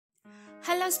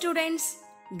Hello students,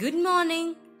 good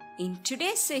morning. In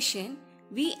today's session,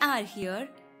 we are here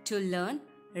to learn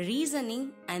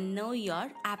reasoning and know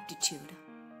your aptitude.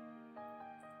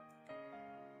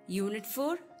 Unit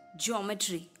 4,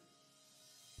 Geometry.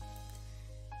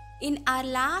 In our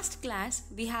last class,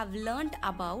 we have learnt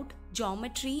about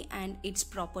geometry and its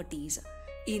properties.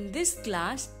 In this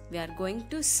class, we are going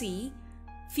to see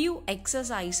few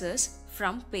exercises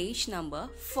from page number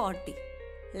 40.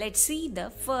 Let's see the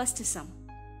first sum.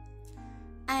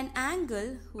 An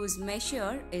angle whose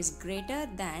measure is greater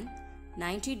than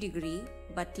 90 degree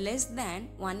but less than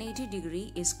 180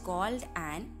 degree is called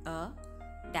a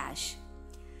dash.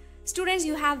 Students,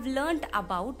 you have learnt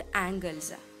about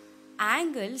angles.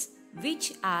 Angles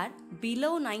which are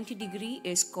below 90 degree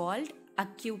is called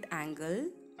acute angle.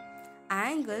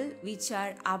 Angle which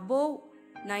are above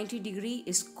 90 degree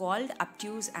is called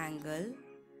obtuse angle.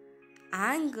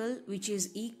 Angle which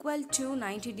is equal to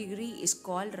 90 degree is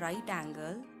called right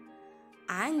angle.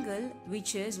 Angle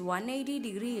which is 180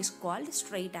 degree is called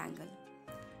straight angle.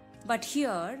 But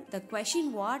here the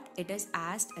question what it is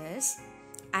asked is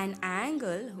an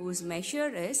angle whose measure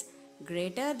is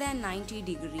greater than 90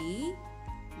 degree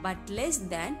but less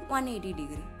than 180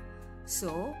 degree.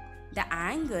 So the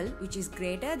angle which is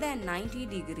greater than 90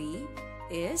 degree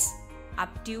is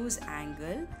obtuse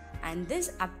angle, and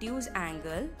this obtuse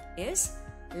angle is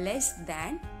less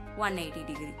than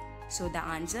 180 degree. So the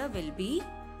answer will be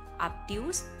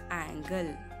obtuse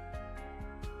angle.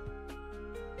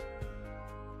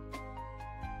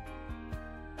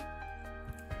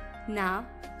 Now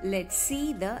let's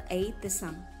see the eighth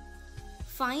sum.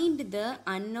 Find the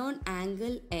unknown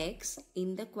angle x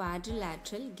in the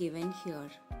quadrilateral given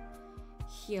here.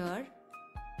 Here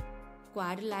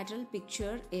quadrilateral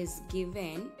picture is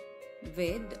given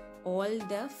with all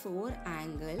the four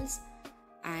angles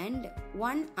and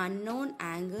one unknown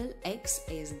angle x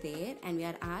is there, and we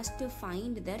are asked to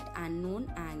find that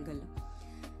unknown angle.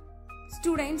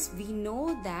 Students, we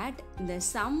know that the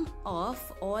sum of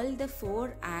all the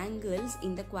four angles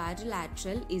in the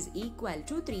quadrilateral is equal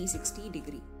to 360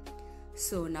 degree.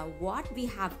 So now what we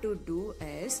have to do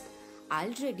is,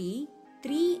 already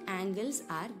three angles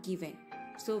are given.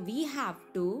 So we have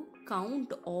to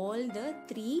count all the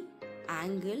three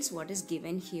angles what is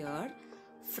given here.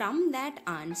 From that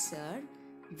answer,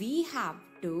 we have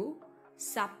to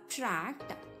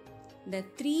subtract the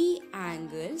three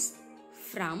angles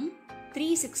from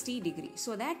 360 degree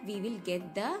so that we will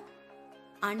get the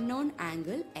unknown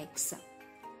angle x.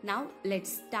 Now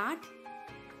let's start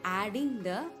adding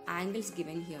the angles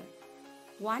given here.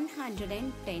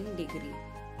 110 degree.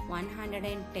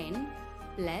 110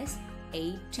 plus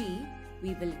 80,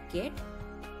 we will get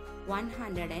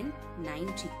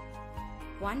 190.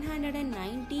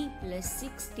 190 plus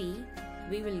 60,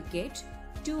 we will get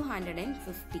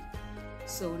 250.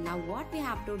 So now what we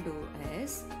have to do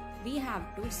is, we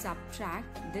have to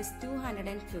subtract this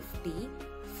 250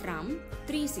 from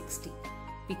 360,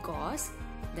 because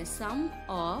the sum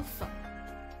of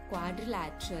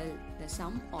quadrilateral, the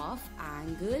sum of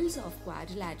angles of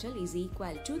quadrilateral is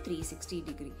equal to 360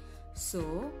 degree.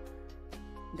 So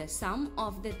the sum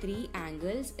of the three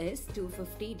angles is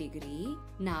 250 degree.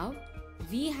 Now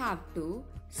we have to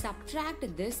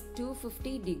subtract this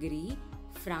 250 degree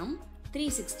from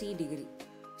 360 degree.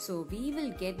 So we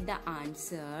will get the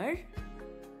answer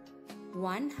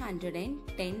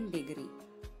 110 degree.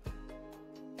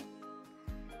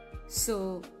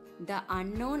 So the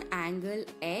unknown angle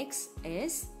x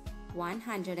is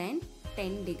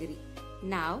 110 degree.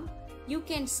 Now you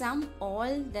can sum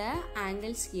all the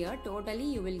angles here. Totally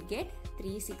you will get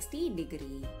 360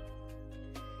 degree.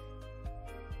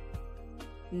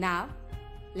 Now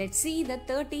let's see the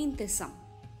 13th sum.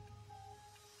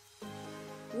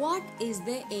 What is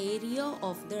the area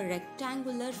of the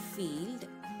rectangular field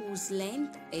whose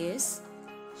length is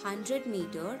 100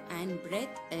 meter and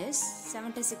breadth is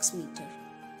 76 meter?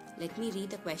 Let me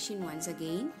read the question once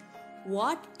again.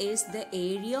 What is the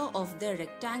area of the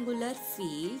rectangular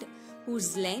field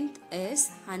whose length is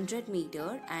 100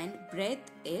 meter and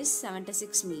breadth is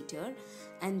 76 meter?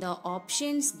 And the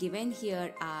options given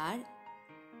here are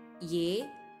A.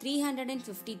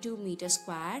 352 meter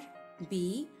square,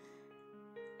 B.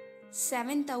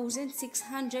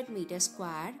 7600 meter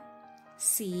square,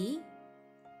 C.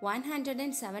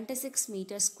 176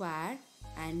 meter square,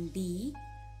 and D.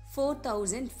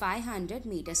 4500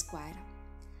 meter square.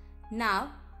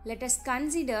 Now let us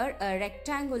consider a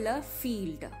rectangular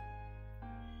field.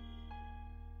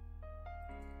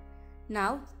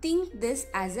 Now think this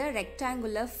as a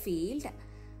rectangular field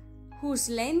whose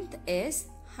length is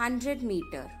 100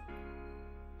 meter.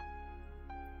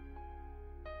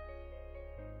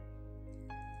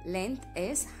 length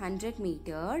is 100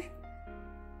 meter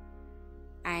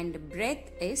and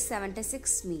breadth is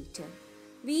 76 meter.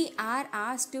 We are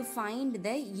asked to find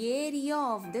the area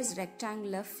of this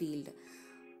rectangular field.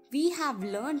 We have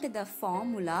learnt the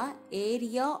formula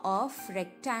area of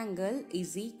rectangle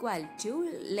is equal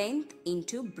to length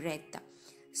into breadth.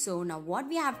 So now what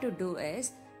we have to do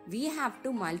is we have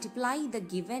to multiply the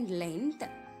given length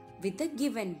with the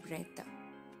given breadth.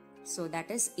 So that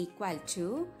is equal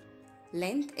to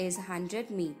length is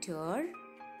 100 meter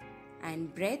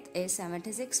and breadth is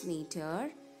 76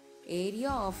 meter. Area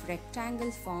of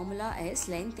rectangle formula is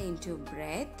length into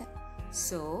breadth.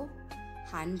 So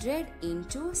 100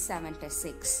 into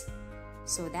 76.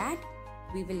 So that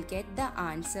we will get the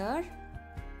answer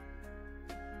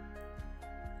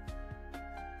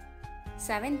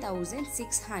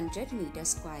 7600 meter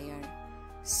square.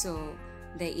 So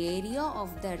the area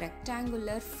of the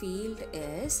rectangular field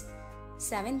is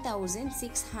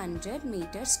 7600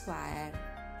 meter square.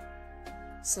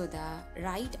 So the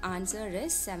right answer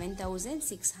is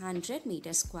 7600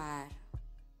 meter square.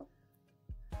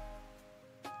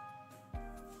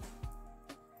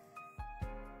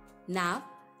 Now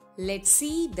let's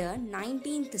see the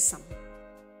 19th sum.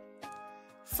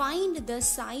 Find the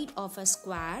side of a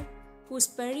square whose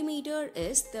perimeter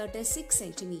is 36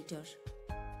 centimeter.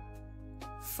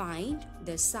 Find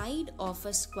the side of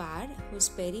a square whose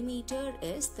perimeter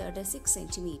is 36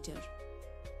 centimeter.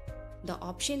 The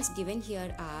options given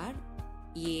here are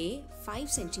A 5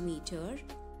 centimeter,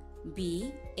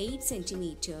 B 8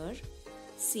 centimeter,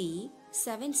 C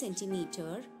 7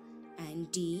 centimeter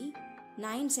and D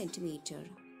 9 centimeter.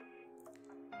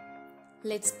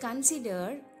 Let's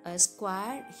consider a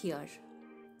square here.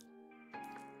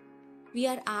 We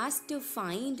are asked to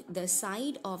find the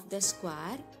side of the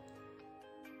square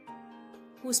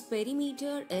whose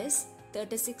perimeter is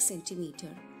 36 centimeter.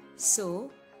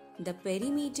 So the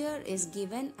perimeter is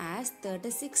given as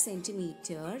 36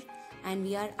 centimeter and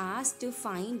we are asked to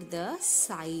find the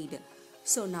side.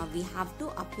 So now we have to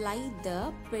apply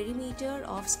the perimeter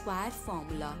of square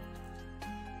formula.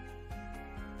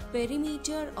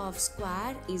 Perimeter of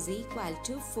square is equal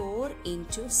to 4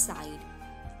 into side.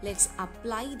 Let's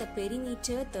apply the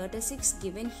perimeter 36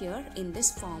 given here in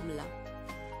this formula.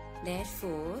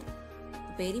 Therefore,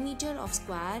 the perimeter of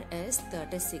square is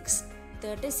 36.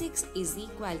 36 is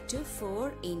equal to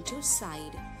 4 into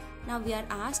side. Now we are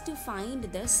asked to find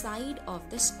the side of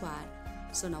the square.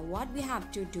 So now what we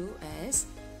have to do is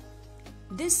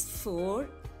this 4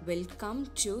 will come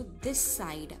to this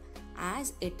side.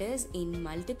 As it is in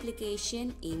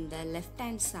multiplication in the left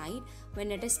hand side,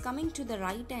 when it is coming to the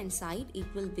right hand side, it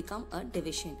will become a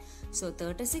division. So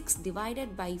 36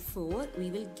 divided by 4,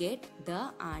 we will get the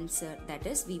answer. That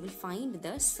is, we will find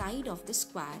the side of the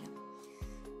square.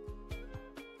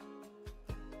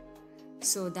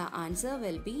 So the answer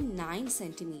will be 9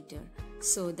 centimeter.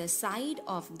 So the side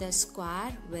of the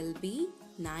square will be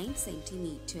 9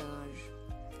 centimeter.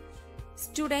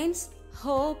 Students,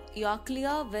 hope you are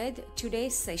clear with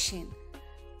today's session.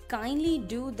 Kindly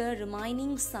do the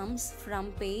remaining sums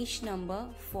from page number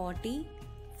 40,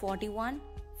 41,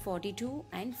 42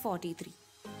 and 43.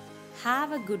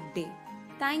 Have a good day.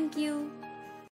 Thank you.